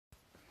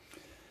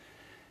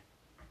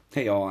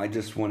Hey, all. I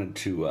just wanted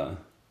to. I'm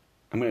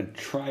going to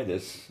try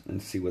this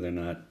and see whether or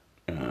not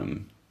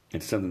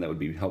it's something that would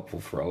be helpful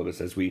for all of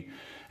us as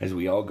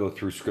we all go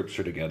through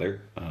Scripture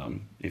together.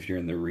 If you're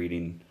in the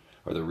reading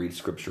or the Read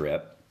Scripture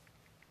app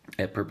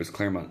at Purpose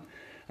Claremont,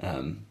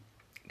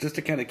 just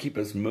to kind of keep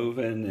us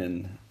moving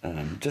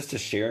and just to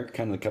share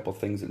kind of a couple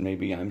things that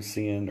maybe I'm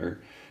seeing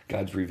or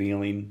God's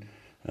revealing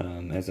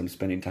as I'm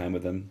spending time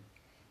with Him.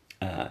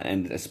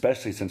 And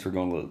especially since we're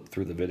going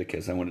through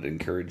Leviticus, I wanted to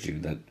encourage you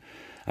that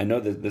I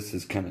know that this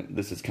is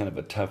kind of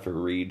a tougher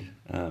read,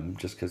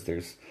 just because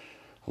there's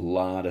a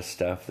lot of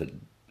stuff that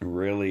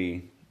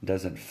really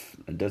doesn't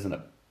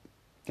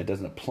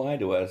apply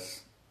to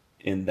us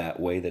in that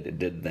way that it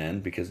did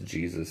then, because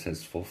Jesus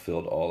has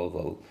fulfilled all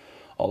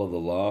of the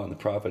law and the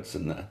prophets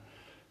and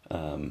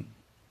and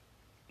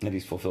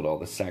He's fulfilled all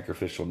the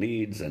sacrificial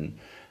needs,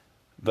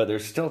 but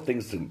there's still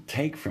things to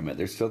take from it.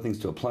 There's still things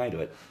to apply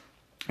to it.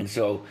 And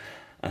so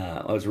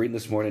I was reading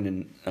this morning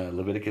in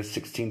Leviticus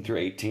 16 through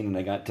 18, and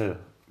I got to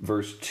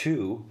verse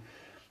 2,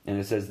 and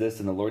it says this: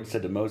 "And the Lord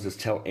said to Moses,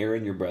 tell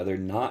Aaron your brother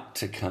not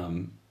to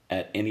come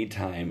at any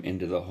time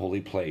into the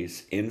holy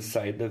place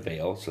inside the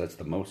veil," so that's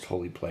the most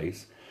holy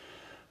place,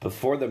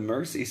 "before the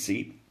mercy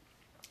seat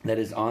that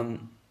is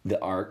on the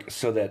ark,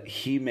 so that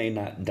he may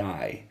not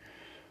die.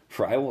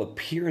 For I will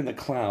appear in the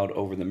cloud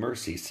over the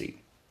mercy seat."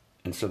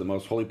 And so the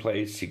most holy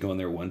place, you go in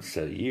there once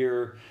a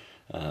year,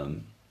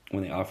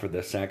 when they offer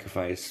the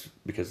sacrifice,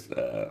 because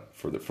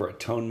for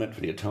atonement, for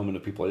the atonement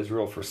of people of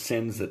Israel, for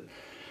sins that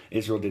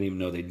Israel didn't even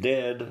know they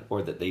did,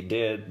 or that they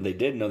did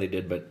know they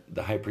did, but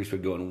the high priest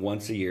would go in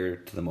once a year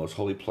to the most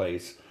holy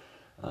place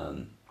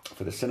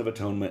for the sin of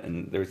atonement.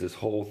 And there's this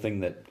whole thing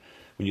that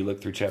when you look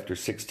through chapter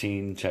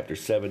 16, chapter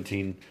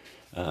 17,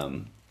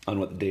 on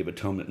what the Day of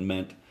Atonement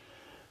meant.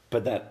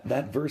 But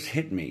that verse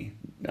hit me.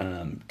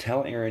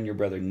 Tell Aaron your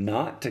brother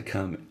not to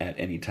come at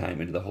any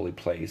time into the holy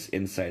place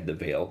inside the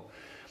veil.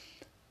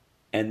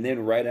 And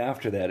then right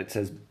after that, it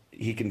says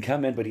he can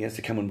come in, but he has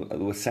to come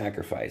in with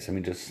sacrifice. I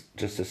mean, just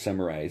to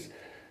summarize,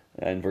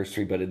 in verse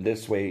 3, "But in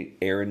this way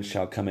Aaron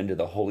shall come into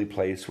the holy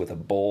place with a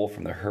bull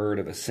from the herd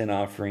of a sin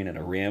offering and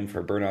a ram for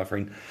a burnt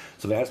offering."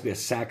 So there has to be a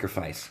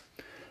sacrifice.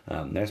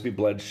 There has to be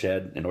blood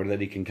shed in order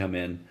that he can come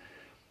in.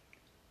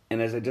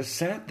 And as I just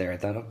sat there, I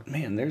thought, oh,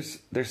 man,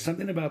 there's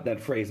something about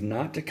that phrase,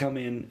 not to come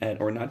in at,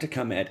 or not to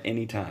come at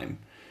any time.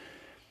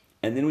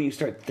 And then when you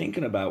start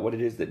thinking about what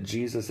it is that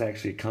Jesus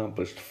actually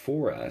accomplished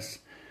for us,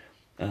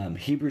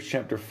 Hebrews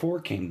chapter 4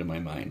 came to my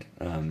mind.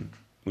 When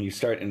you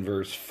start in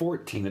verse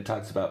 14, it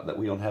talks about that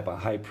we don't have a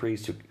high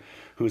priest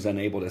who's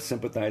unable to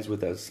sympathize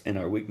with us in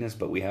our weakness,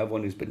 but we have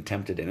one who's been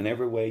tempted in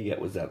every way, yet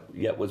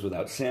was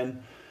without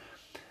sin.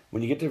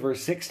 When you get to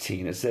verse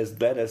 16, it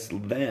says, let us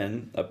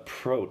then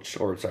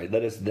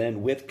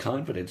with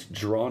confidence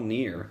draw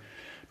near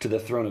to the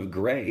throne of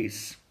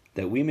grace,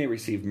 that we may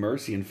receive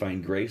mercy and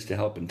find grace to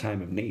help in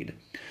time of need.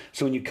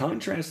 So when you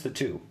contrast the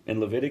two,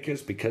 in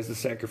Leviticus, because the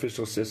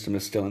sacrificial system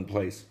is still in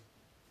place,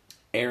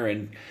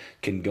 Aaron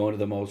can go into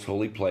the most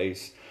holy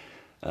place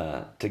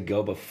to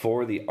go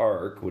before the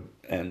ark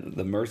and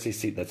the mercy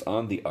seat that's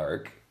on the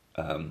ark,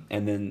 and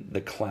then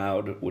the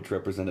cloud, which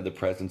represented the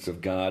presence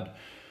of God,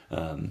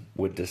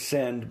 would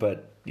descend,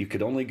 but you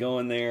could only go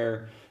in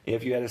there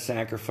if you had a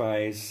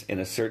sacrifice in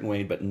a certain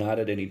way, but not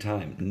at any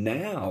time.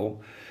 Now,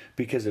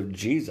 because of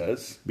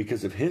Jesus,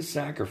 because of His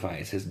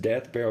sacrifice, His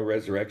death, burial,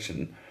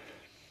 resurrection,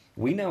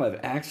 we now have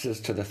access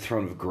to the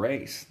throne of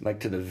grace, like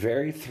to the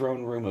very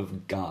throne room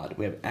of God.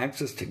 We have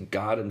access to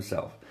God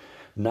Himself,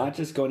 not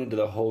just going into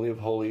the Holy of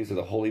Holies or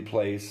the holy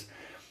place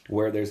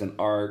where there's an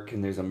ark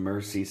and there's a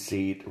mercy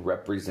seat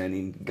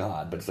representing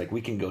God, but it's like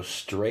we can go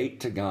straight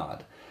to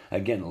God.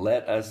 Again,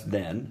 let us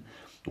then,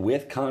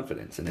 with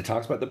confidence, and it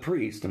talks about the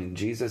priest. I mean,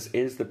 Jesus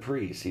is the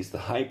priest. He's the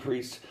high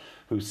priest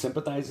who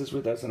sympathizes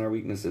with us in our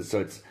weaknesses.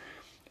 So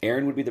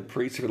Aaron would be the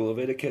priest for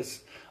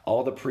Leviticus.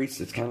 All the priests,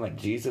 it's kind of like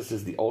Jesus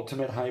is the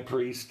ultimate high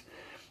priest.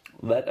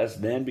 Let us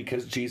then,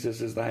 because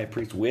Jesus is the high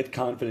priest, with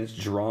confidence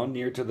draw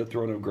near to the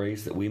throne of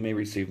grace, that we may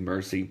receive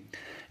mercy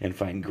and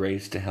find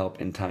grace to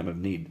help in time of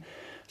need.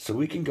 So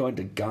we can go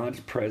into God's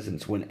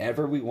presence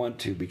whenever we want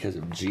to because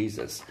of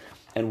Jesus.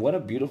 And what a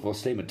beautiful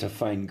statement, to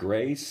find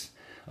grace,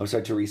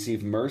 to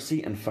receive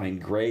mercy and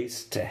find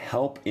grace to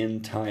help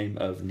in time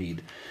of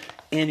need.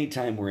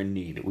 Anytime we're in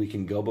need, we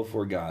can go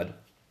before God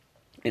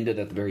into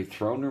the very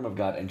throne room of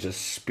God and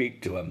just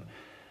speak to Him.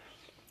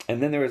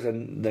 And then there's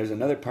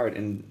another part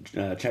in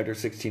chapter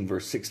 16,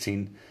 verse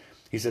 16.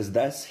 He says,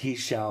 "Thus He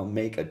shall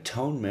make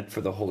atonement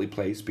for the holy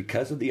place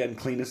because of the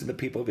uncleanness of the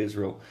people of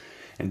Israel,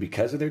 and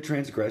because of their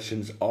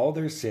transgressions, all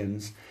their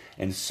sins,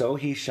 and so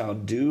He shall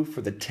do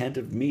for the tent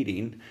of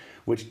meeting,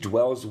 which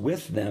dwells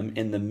with them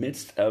in the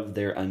midst of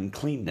their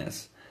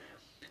uncleanness."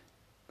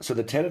 So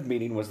the tent of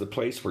meeting was the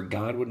place where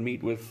God would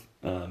meet with,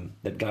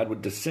 that God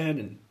would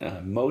descend,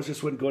 and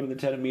Moses would go into the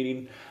tent of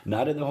meeting,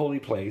 not in the holy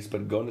place,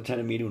 but go in the tent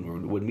of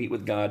meeting, would meet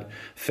with God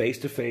face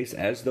to face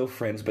as though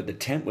friends, but the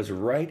tent was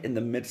right in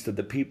the midst of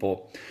the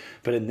people.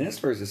 But in this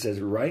verse it says,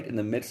 right in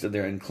the midst of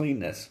their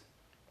uncleanness.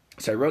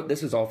 So I wrote,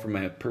 this is all from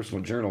my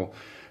personal journal.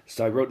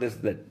 So I wrote this,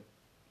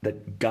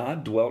 that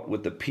God dwelt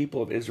with the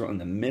people of Israel in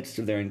the midst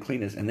of their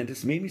uncleanness. And then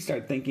this made me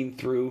start thinking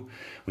through,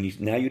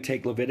 now you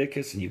take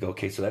Leviticus and you go,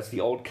 okay, so that's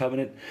the old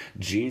covenant.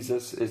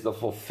 Jesus is the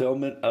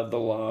fulfillment of the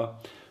law.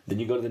 Then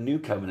you go to the new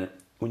covenant.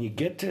 When you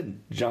get to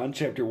John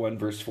chapter 1,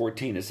 verse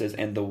 14, it says,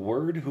 and the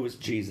Word who is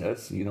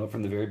Jesus,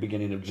 from the very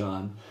beginning of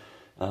John,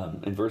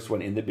 in verse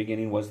 1, in the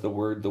beginning was the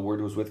Word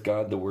was with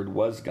God, the Word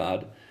was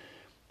God.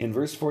 In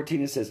verse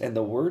 14 it says, and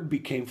the Word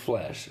became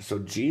flesh. So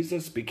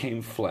Jesus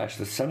became flesh,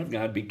 the Son of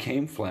God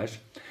became flesh,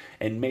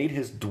 and made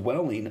his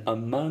dwelling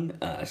among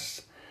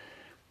us.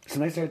 So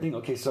then I started thinking,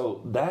 okay,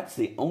 so that's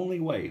the only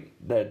way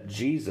that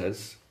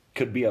Jesus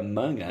could be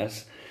among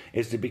us,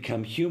 is to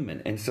become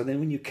human. And so then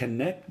when you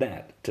connect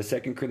that to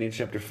 2 Corinthians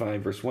chapter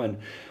 5, verse 1,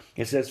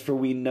 it says, for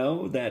we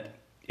know that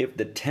if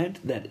the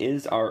tent that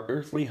is our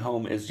earthly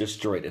home is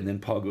destroyed, and then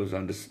Paul goes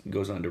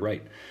on to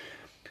write,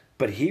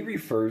 but he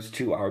refers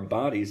to our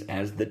bodies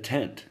as the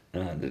tent.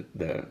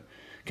 The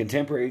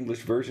Contemporary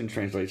English Version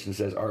translation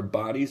says, our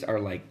bodies are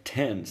like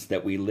tents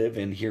that we live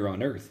in here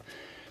on earth.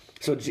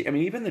 So,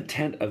 even the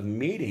tent of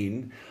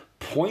meeting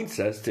points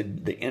us to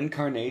the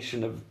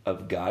incarnation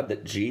of God,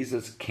 that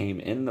Jesus came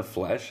in the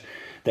flesh,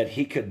 that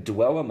he could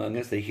dwell among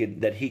us,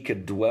 that he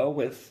could dwell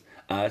with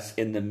us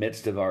in the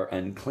midst of our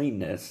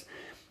uncleanness,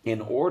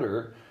 in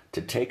order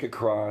to take a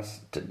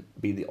cross, to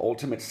be the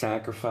ultimate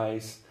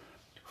sacrifice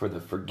for the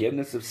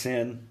forgiveness of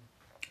sin,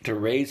 to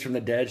raise from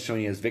the dead,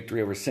 showing his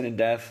victory over sin and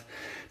death,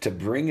 to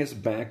bring us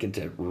back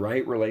into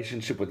right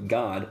relationship with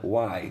God.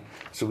 Why?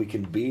 So we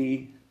can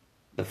be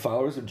the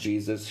followers of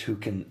Jesus who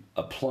can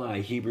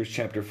apply Hebrews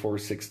chapter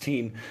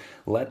 4:16.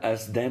 Let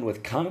us then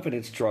with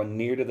confidence draw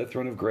near to the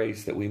throne of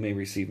grace, that we may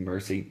receive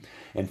mercy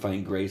and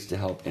find grace to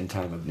help in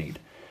time of need.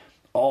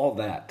 All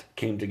that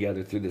came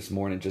together through this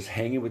morning, just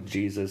hanging with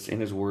Jesus in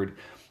his word,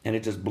 and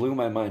it just blew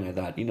my mind. I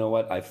thought, you know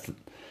what?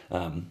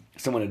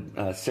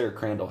 Sarah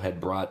Crandall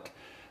had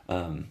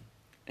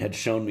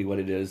shown me what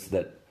it is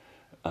that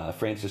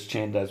Francis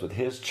Chan does with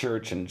his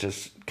church, and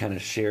just kind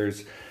of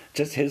shares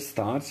just his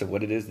thoughts of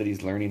what it is that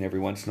he's learning every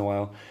once in a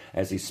while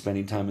as he's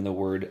spending time in the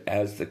Word,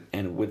 as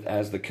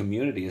the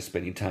community is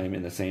spending time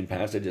in the same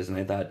passages. And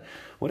I thought,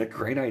 what a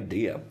great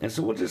idea! And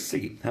so we'll just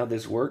see how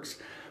this works.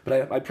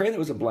 But I pray that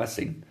was a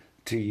blessing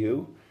to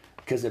you,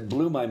 because it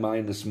blew my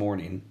mind this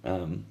morning.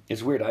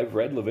 It's weird. I've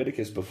read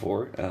Leviticus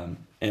before,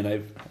 and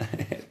I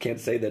can't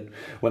say that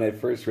when I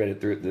first read it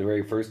through the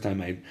very first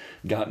time I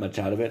got much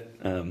out of it.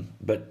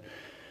 But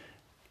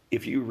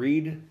if you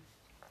read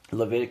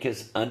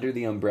Leviticus under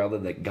the umbrella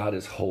that God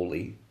is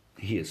holy,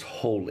 he is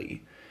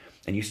holy,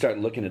 and you start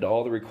looking at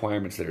all the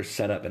requirements that are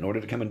set up in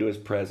order to come into his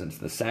presence,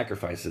 the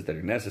sacrifices that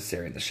are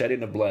necessary, and the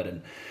shedding of blood,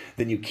 and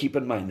then you keep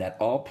in mind that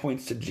all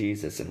points to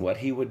Jesus and what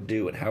he would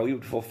do and how he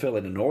would fulfill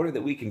it in order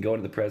that we can go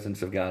into the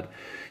presence of God.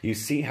 You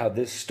see how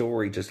this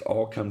story just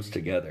all comes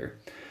together.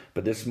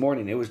 But this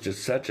morning, it was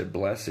just such a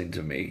blessing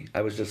to me.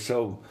 I was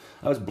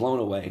blown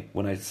away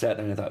when I sat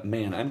there and I thought,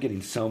 man, I'm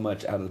getting so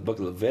much out of the book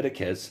of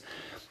Leviticus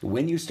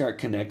when you start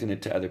connecting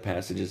it to other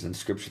passages in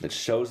Scripture that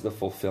shows the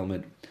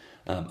fulfillment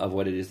of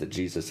what it is that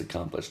Jesus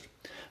accomplished.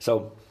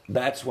 So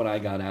that's what I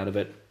got out of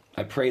it.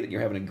 I pray that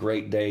you're having a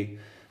great day.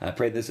 I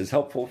pray this is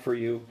helpful for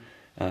you.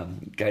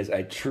 Guys,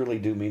 I truly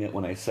do mean it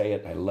when I say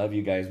it. I love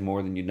you guys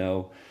more than you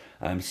know.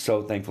 I'm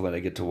so thankful that I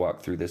get to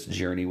walk through this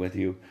journey with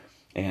you.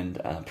 And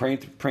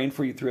praying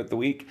for you throughout the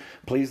week.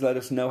 Please let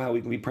us know how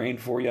we can be praying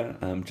for you.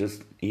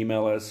 Just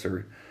email us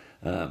or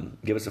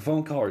give us a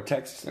phone call or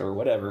text or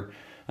whatever.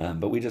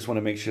 But we just want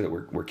to make sure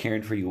that we're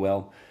caring for you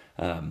well.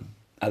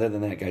 Other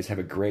than that, guys, have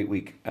a great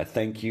week.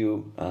 Thank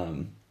you.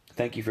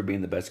 Thank you for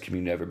being the best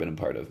community I've ever been a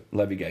part of.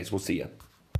 Love you guys. We'll see you.